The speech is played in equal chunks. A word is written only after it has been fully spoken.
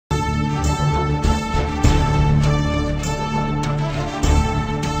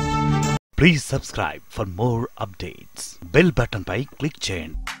Please subscribe for more updates. Bell button pi click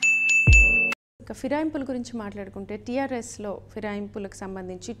చేయండి. ఫిరాయింపుల గురించి మాట్లాడుకుంటే టీఆర్ఎస్లో ఫిరాయింపులకు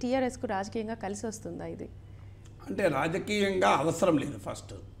సంబంధించి టీఆర్ఎస్కు రాజకీయంగా కలిసి వస్తుందా ఇది? అంటే రాజకీయంగా అవసరం లేదు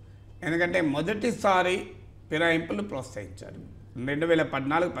ఫస్ట్. ఎందుకంటే మొదటిసారి ఫిరాయింపులు ప్రోత్సహించారు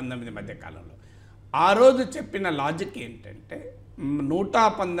 2014-19 మధ్య కాలంలో. ఆ రోజు చెప్పిన లాజిక్ ఏంటంటే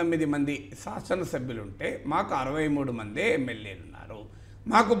 119 మంది శాసనసభ్యులు ఉంటే మాకు 63 మందే ఎమ్మెల్యేలు ఉన్నారు,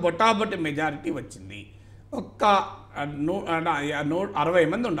 మాకు బొటాబొటి మెజారిటీ వచ్చింది, ఒక్క 60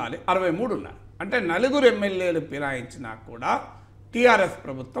 మంది ఉండాలి, 63 ఉన్నారు అంటే 4 ఎమ్మెల్యేలు ఫిరాయించినా కూడా టీఆర్ఎస్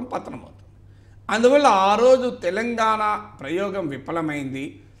ప్రభుత్వం పతనమవుతుంది. అందువల్ల ఆ రోజు తెలంగాణ ప్రయోగం విఫలమైంది,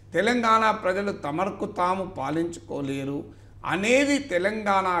 తెలంగాణ ప్రజలు తమకు తాము పాలించుకోలేరు అనేది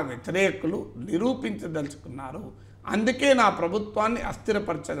తెలంగాణ వ్యతిరేకులు నిరూపించదలుచుకున్నారు. అందుకే నా ప్రభుత్వాన్ని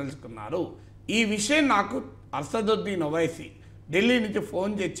అస్థిరపరచదలుచుకున్నారు. ఈ విషయం నాకు అర్సదుద్దీన్ ఓవైసీ ఢిల్లీ నుంచి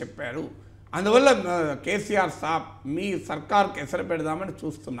ఫోన్ చేసి చెప్పారు. అందువల్ల కేసీఆర్ సాబ్ మీ సర్కార్కి ఎసరు పెడదామని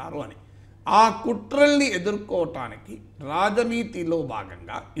చూస్తున్నారు అని. ఆ కుట్రల్ని ఎదుర్కోవటానికి రాజనీతిలో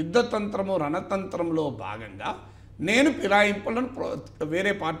భాగంగా, యుద్ధతంత్రము రణతంత్రంలో భాగంగా నేను ఫిరాయింపులను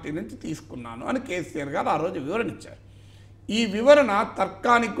వేరే పార్టీ నుంచి తీసుకున్నాను అని కేసీఆర్ గారు ఆ రోజు వివరణ ఇచ్చారు. ఈ వివరణ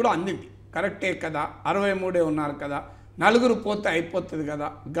తర్కానికి కూడా అందింది. కరెక్టే కదా, 63 ఉన్నారు కదా, 4 పోతే అయిపోతుంది కదా,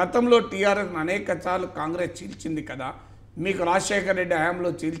 గతంలో టీఆర్ఎస్ అనేక సార్లు కాంగ్రెస్ చీల్చింది కదా, మీకు రాజశేఖర్ రెడ్డి హయాంలో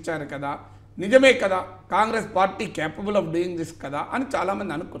చీల్చారు కదా, నిజమే కదా, Congress party capable of doing this కదా అని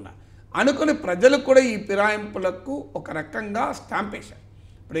చాలామంది అనుకున్నారు. అనుకుని ప్రజలు కూడా ఈ ఫిరాయింపులకు ఒక రకంగా స్టాంప్ వేశారు.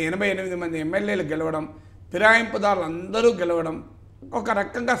 ఇప్పుడు 88 మంది ఎమ్మెల్యేలు గెలవడం, ఫిరాయింపుదారులు అందరూ గెలవడం ఒక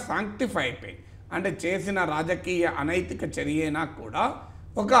రకంగా సాంక్టిఫై అయిపోయింది. అంటే చేసిన రాజకీయ అనైతిక చర్యైనా కూడా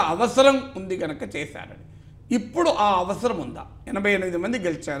ఒక అవసరం ఉంది కనుక చేశారని. ఇప్పుడు ఆ అవసరం ఉందా? 88 మంది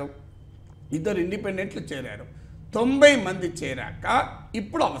గెలిచారు, 2 ఇండిపెండెంట్లు చేరారు, 90 మంది చేరాక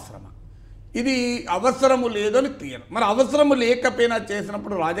ఇప్పుడు అవసరమా? ఇది అవసరము లేదని క్లియర్. మరి అవసరము లేకపోయినా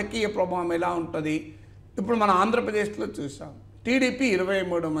చేసినప్పుడు రాజకీయ ప్రభావం ఎలా ఉంటుంది? ఇప్పుడు మన ఆంధ్రప్రదేశ్లో చూసాం, టీడీపీ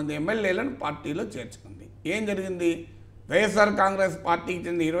 23 మంది ఎమ్మెల్యేలను పార్టీలో చేర్చుకుంది. ఏం జరిగింది? వైఎస్ఆర్ కాంగ్రెస్ పార్టీకి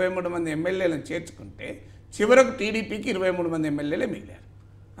చెందిన 23 మంది ఎమ్మెల్యేలను చేర్చుకుంటే చివరకు టీడీపీకి 23 మంది ఎమ్మెల్యేలే మిగిలారు.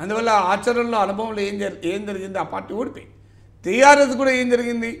 అందువల్ల ఆచరణలో అనుభవంలో ఏం జరిగింది? ఆ పార్టీ ఓడిపోయింది. టీఆర్ఎస్ కూడా ఏం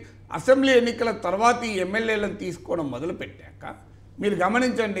జరిగింది? అసెంబ్లీ ఎన్నికల తర్వాత ఈ ఎమ్మెల్యేలను తీసుకోవడం మొదలుపెట్టాక మీరు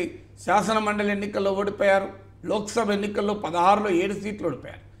గమనించండి, శాసన మండలి ఎన్నికల్లో ఓడిపోయారు, లోక్సభ ఎన్నికల్లో 16లో 7 సీట్లు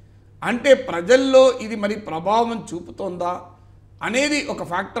ఓడిపోయారు. అంటే ప్రజల్లో ఇది మరి ప్రభావం చూపుతోందా అనేది ఒక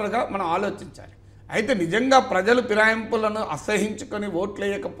ఫ్యాక్టర్గా మనం ఆలోచించాలి. అయితే నిజంగా ప్రజలు ఫిరాయింపులను అసహించుకొని ఓట్లు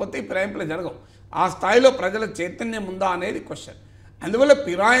వేయకపోతే ఫిరాయింపులు జరగవు. ఆ స్థాయిలో ప్రజల చైతన్యం ఉందా అనేది క్వశ్చన్. అందువల్ల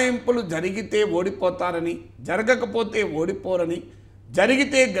ఫిరాయింపులు జరిగితే ఓడిపోతారని, జరగకపోతే ఓడిపోరని,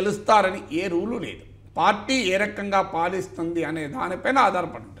 జరిగితే గెలుస్తారని ఏ రూలు లేదు. పార్టీ ఏ రకంగా పాలిస్తుంది అనే దానిపైన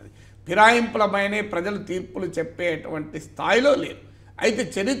ఆధారపడి ఉంటుంది. ఫిరాయింపులపైనే ప్రజలు తీర్పులు చెప్పేటువంటి స్థాయిలో లేరు. అయితే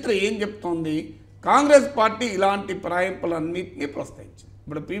చరిత్ర ఏం చెప్తోంది? కాంగ్రెస్ పార్టీ ఇలాంటి ఫిరాయింపులన్నింటినీ ప్రోత్సహించింది.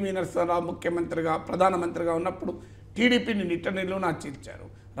 ఇప్పుడు పివి నరసింహారావు ముఖ్యమంత్రిగా, ప్రధానమంత్రిగా ఉన్నప్పుడు టీడీపీని నిట్టనిలువునా చీల్చారు.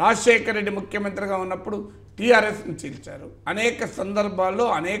 రాజశేఖర్ రెడ్డి ముఖ్యమంత్రిగా ఉన్నప్పుడు టీఆర్ఎస్ని చీల్చారు. అనేక సందర్భాల్లో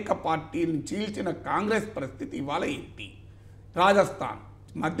అనేక పార్టీలను చీల్చిన కాంగ్రెస్ పరిస్థితి ఇవాళ ఏంటి? రాజస్థాన్,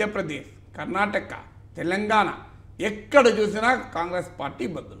 మధ్యప్రదేశ్, కర్ణాటక, తెలంగాణ ఎక్కడ చూసినా కాంగ్రెస్ పార్టీ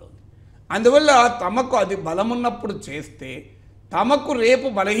ఇబ్బందులు ఉంది. అందువల్ల తమకు అది బలమున్నప్పుడు చేస్తే తమకు రేపు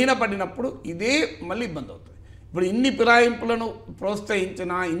బలహీనపడినప్పుడు ఇదే మళ్ళీ ఇబ్బంది అవుతుంది. ఇప్పుడు ఇన్ని ఫిరాయింపులను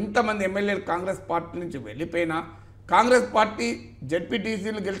ప్రోత్సహించినా, ఇంతమంది ఎమ్మెల్యేలు కాంగ్రెస్ పార్టీ నుంచి వెళ్ళిపోయినా, కాంగ్రెస్ పార్టీ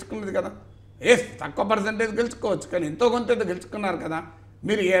జెడ్పీటీసీలు గెలుచుకున్నది కదా. తక్కువ పర్సెంటేజ్ గెలుచుకోవచ్చు, కానీ ఎంతో కొంత గెలుచుకున్నారు కదా.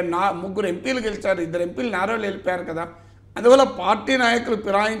 మీరు 3 ఎంపీలు గెలిచారు, 2 ఎంపీలు నారోలు వెళ్ళిపోయారు కదా. అందువల్ల పార్టీ నాయకులు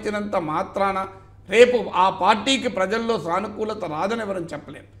ఫిరాయించినంత మాత్రాన రేపు ఆ పార్టీకి ప్రజల్లో సానుకూలత రాదని ఎవరని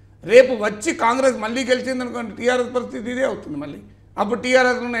చెప్పలేము. రేపు వచ్చి కాంగ్రెస్ మళ్ళీ గెలిచిందనుకోండి, టీఆర్ఎస్ పరిస్థితి ఇదే అవుతుంది. మళ్ళీ అప్పుడు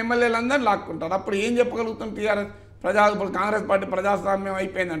టీఆర్ఎస్లో ఉన్న ఎమ్మెల్యేలు అందరూ లాక్కుంటారు. అప్పుడు ఏం చెప్పగలుగుతుంది? టీఆర్ఎస్ ఇప్పుడు కాంగ్రెస్ పార్టీ ప్రజాస్వామ్యం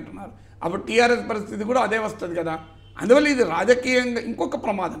అయిపోయింది అంటున్నారు. అప్పుడు టీఆర్ఎస్ పరిస్థితి కూడా అదే వస్తుంది కదా. అందువల్ల ఇది రాజకీయంగా ఇంకొక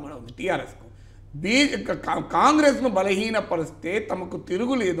ప్రమాదం కూడా ఉంది టీఆర్ఎస్కు. కాంగ్రెస్ను బలహీనపరిస్తే తమకు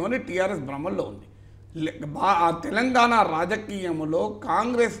తిరుగులేదు అని టీఆర్ఎస్ భ్రమల్లో ఉంది. తెలంగాణ రాజకీయంలో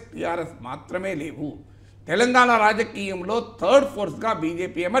కాంగ్రెస్, టీఆర్ఎస్ మాత్రమే లేవు. తెలంగాణ రాజకీయంలో థర్డ్ ఫోర్స్గా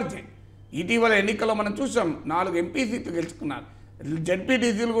బీజేపీ ఎమర్జ్ అయింది. ఇటీవల ఎన్నికల్లో మనం చూసాం, 4 ఎంపీ సీట్లు గెలుచుకున్నారు.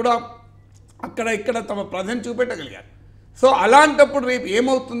 జెడ్పీటీసీలు కూడా అక్కడ ఇక్కడ తమ ప్రజెంట్ చూపెట్టగలిగారు. సో అలాంటప్పుడు రేపు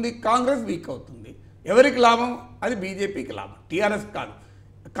ఏమవుతుంది? కాంగ్రెస్ వీక్ అవుతుంది. ఎవరికి లాభం? అది బీజేపీకి లాభం, టీఆర్ఎస్ కాదు.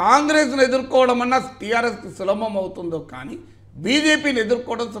 కాంగ్రెస్ను ఎదుర్కోవడం అన్నా టీఆర్ఎస్కి సులభం అవుతుందో కానీ బీజేపీని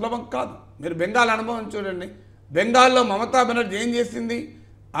ఎదుర్కోవడం సులభం కాదు. మీరు బెంగాల్ అనుభవం చూడండి. బెంగాల్లో మమతా బెనర్జీ ఏం చేసింది?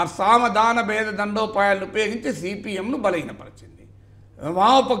 ఆ సామధాన భేద దండోపాయాలను ఉపయోగించి సిపిఎంను బలహీనపరిచింది.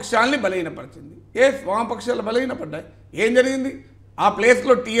 వామపక్షాలని బలహీనపరిచింది. వామపక్షాలు బలహీనపడ్డాయి. ఏం జరిగింది? ఆ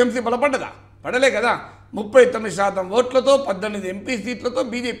ప్లేస్లో టీఎంసీ బలపడ్డదా? పడలే కదా. 39% ఓట్లతో 18 ఎంపీ సీట్లతో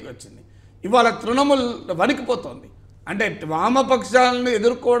బీజేపీ వచ్చింది. ఇవాళ తృణమూల్ వణికిపోతోంది. అంటే వామపక్షాలను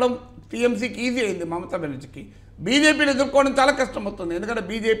ఎదుర్కోవడం టీఎంసీకి ఈజీ అయింది, మమతా బెనర్జీకి. బీజేపీని ఎదుర్కోవడం చాలా కష్టమవుతుంది. ఎందుకంటే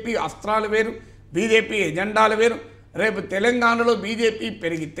బీజేపీ అస్త్రాలు వేరు, బీజేపీ ఎజెండాలు వేరు. రేపు తెలంగాణలో బీజేపీ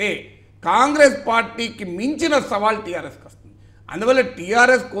పెరిగితే కాంగ్రెస్ పార్టీకి మించిన సవాల్ టీఆర్ఎస్కి వస్తుంది. అందువల్ల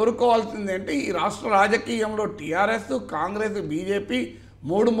టీఆర్ఎస్ కోరుకోవాల్సింది అంటే ఈ రాష్ట్ర రాజకీయంలో టీఆర్ఎస్, కాంగ్రెస్, బీజేపీ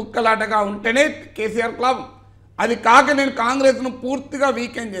 3 ముక్కలాటగా ఉంటేనే కేసీఆర్కి లాభం. అది కాక నేను కాంగ్రెస్ను పూర్తిగా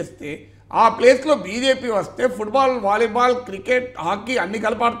వీకెండ్ చేస్తే ఆ ప్లేస్లో బీజేపీ వస్తే ఫుట్బాల్, వాలీబాల్, క్రికెట్, హాకీ అన్ని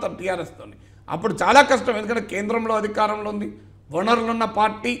కలపాడతారు టీఆర్ఎస్తో. అప్పుడు చాలా కష్టం. ఎందుకంటే కేంద్రంలో అధికారంలో ఉంది, వనరులున్న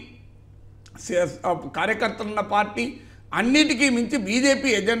పార్టీ, కార్యకర్తలున్న పార్టీ. అన్నిటికీ మించి బీజేపీ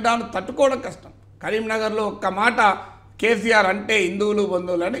ఎజెండాను తట్టుకోవడం కష్టం. కరీంనగర్లో ఒక్క మాట కేసీఆర్ అంటే హిందువులు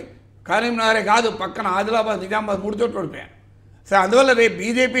బంధువులు అని, కరీంనగరే కాదు పక్కన ఆదిలాబాద్, నిజామాబాద్ 3 చోట్ల ఓడిపోయారు. సరే, అందువల్ల రేపు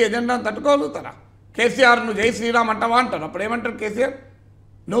బీజేపీ ఎజెండాను తట్టుకోగలుగుతారా? కేసీఆర్ నువ్వు జై శ్రీరామ్ అంటావా అంటారు. అప్పుడు ఏమంటారు కేసీఆర్?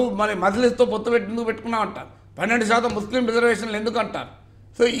 నువ్వు మరి మజ్లిస్తో పొత్తు ఎందుకు పెట్టుకున్నావు అంటారు. 12% ముస్లిం రిజర్వేషన్లు ఎందుకు అంటారు.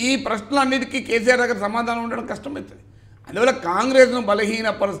 సో ఈ ప్రశ్నలన్నిటికీ కేసీఆర్ దగ్గర సమాధానం ఉండడం కష్టమవుతుంది. అందువల్ల కాంగ్రెస్ను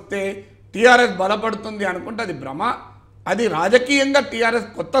బలహీనపరిస్తే టీఆర్ఎస్ బలపడుతుంది అనుకుంటే అది భ్రమ. అది రాజకీయంగా టీఆర్ఎస్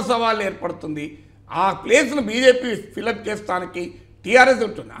కొత్త సవాళ్ళు ఏర్పడుతుంది. ఆ ప్లేస్ను బీజేపీ ఫిలప్ చేస్తానికి టీఆర్ఎస్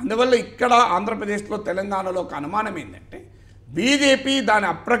ఉంటుంది. అందువల్ల ఇక్కడ ఆంధ్రప్రదేశ్లో, తెలంగాణలో ఒక అనుమానం ఏంటంటే బీజేపీ దాని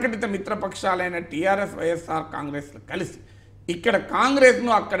అప్రకటిత మిత్రపక్షాలైన టీఆర్ఎస్, వైఎస్ఆర్, కాంగ్రెస్లు కలిసి ఇక్కడ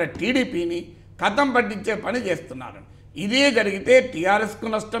కాంగ్రెస్ను, అక్కడ టీడీపీని కథం పట్టించే పని చేస్తున్నారు. ఇదే జరిగితే టీఆర్ఎస్కు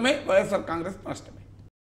నష్టమే, వైఎస్ఆర్ కాంగ్రెస్కు నష్టమే.